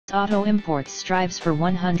Auto Imports strives for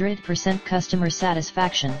 100% customer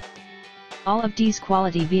satisfaction. All of D's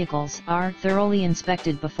quality vehicles are thoroughly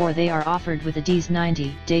inspected before they are offered with a D's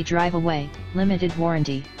 90-day drive-away, limited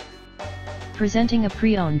warranty. Presenting a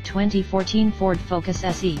pre-owned 2014 Ford Focus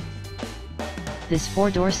SE. This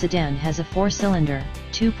four-door sedan has a four-cylinder,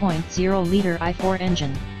 2.0-liter i4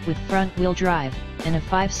 engine, with front-wheel drive, and a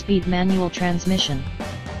 5-speed manual transmission.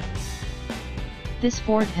 This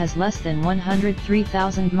Ford has less than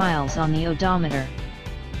 103,000 miles on the odometer.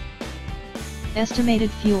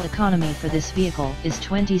 Estimated fuel economy for this vehicle is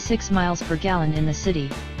 26 miles per gallon in the city,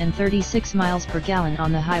 and 36 miles per gallon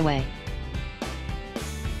on the highway.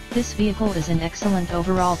 This vehicle is in excellent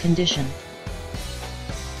overall condition.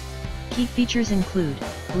 Key features include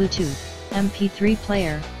Bluetooth, MP3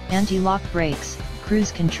 player, anti-lock brakes,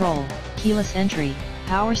 cruise control, keyless entry,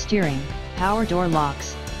 power steering, power door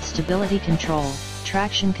locks, stability control,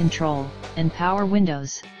 traction control, and power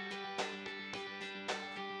windows.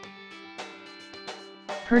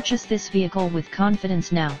 Purchase this vehicle with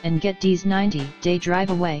confidence now and get D's 90-day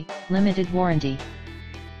drive-away, limited warranty.